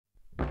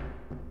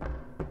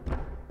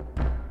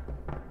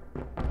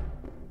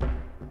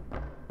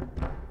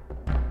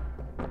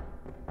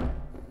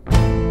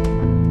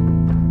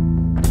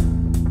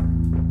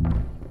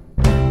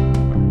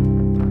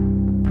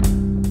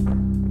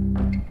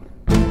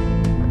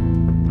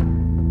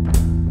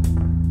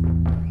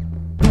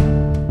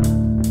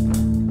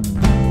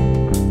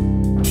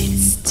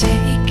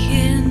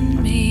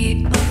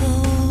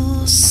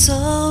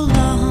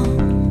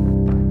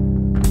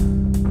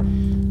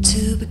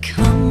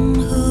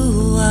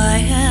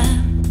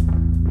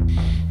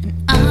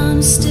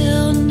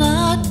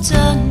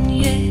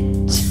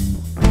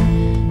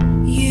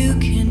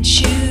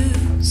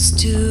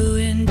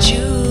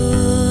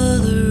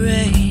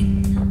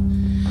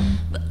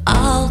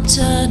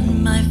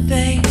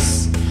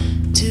face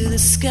to the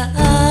sky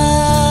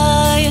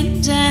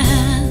and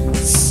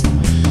dance.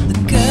 The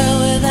girl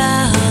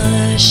without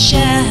a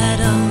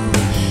shadow,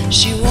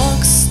 she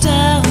walks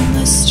down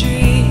the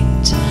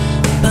street,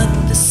 but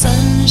the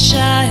sun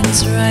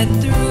shines right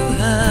through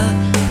her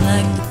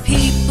like the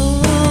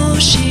people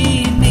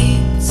she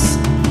meets.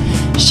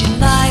 She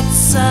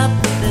lights up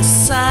the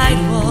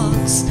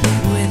sidewalks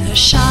with her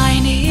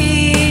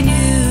shiny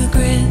new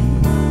grin.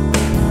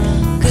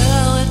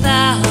 Girl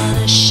without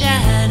a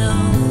shadow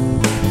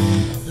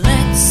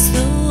lets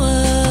the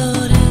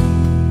world in.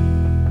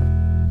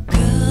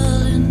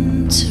 Girl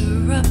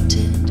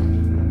interrupted,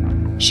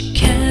 she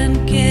can't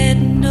get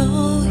no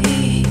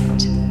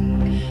heat.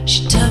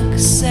 She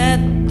tugs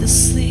at the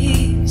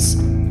sleeves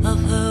of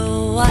her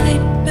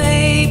white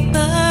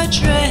paper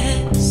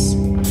dress,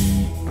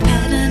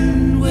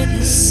 patterned with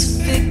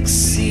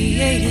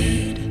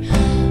asphyxiated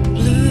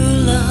blue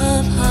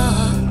love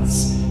hearts,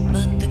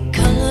 but the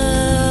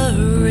color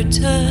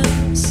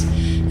returns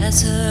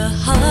as her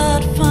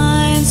heart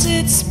finds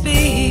its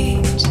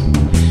beat.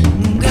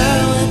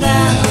 Girl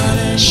without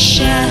a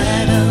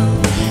shadow,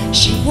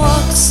 she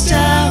walks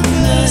down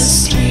the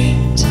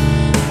street,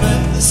 but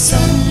the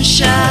sun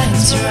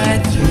shines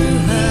right through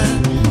her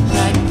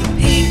like the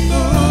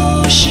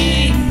people she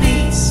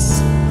meets.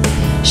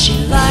 She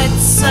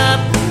lights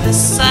up the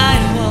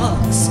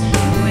sidewalks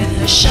with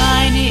her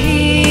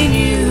shiny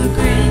new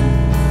grin.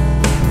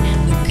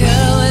 The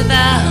girl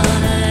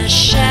without a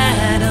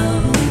shadow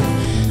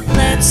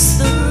lets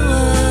the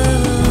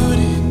world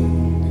in.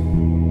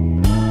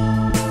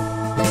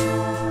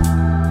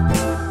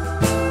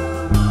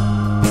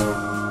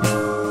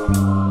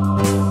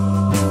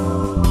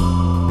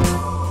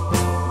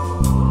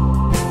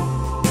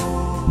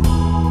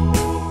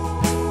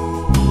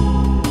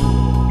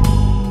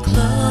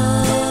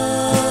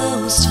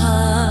 Closed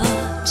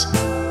heart,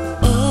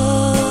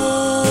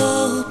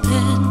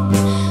 open,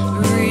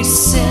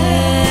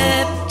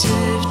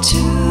 receptive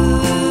to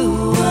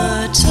a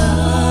touch,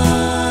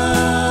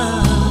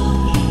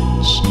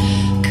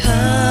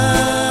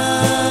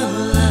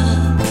 color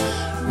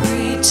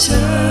returning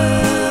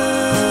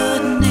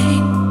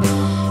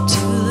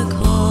to the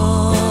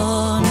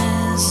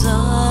corners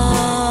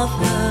of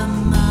her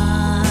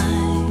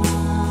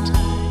mind.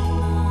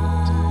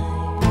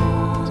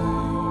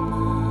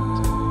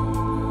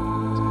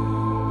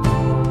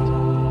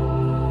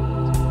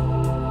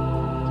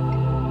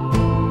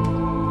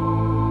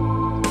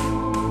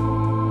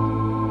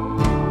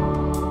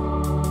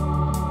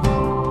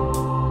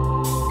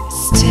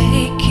 It's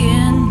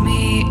taken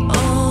me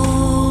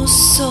oh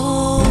so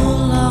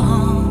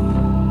long,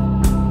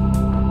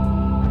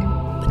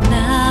 but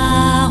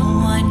now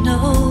I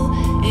know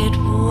it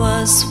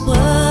was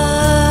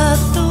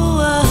worth the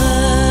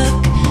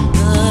work.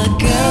 The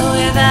girl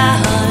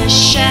without a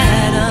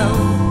shadow,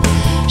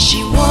 she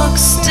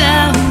walks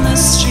down the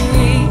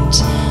street,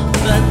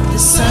 but the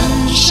sun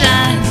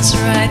shines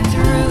right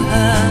through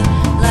her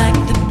like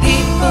the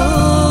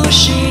people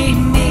she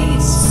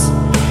meets.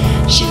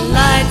 She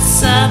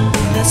lights up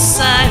the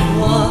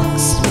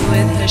sidewalks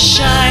with her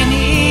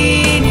shiny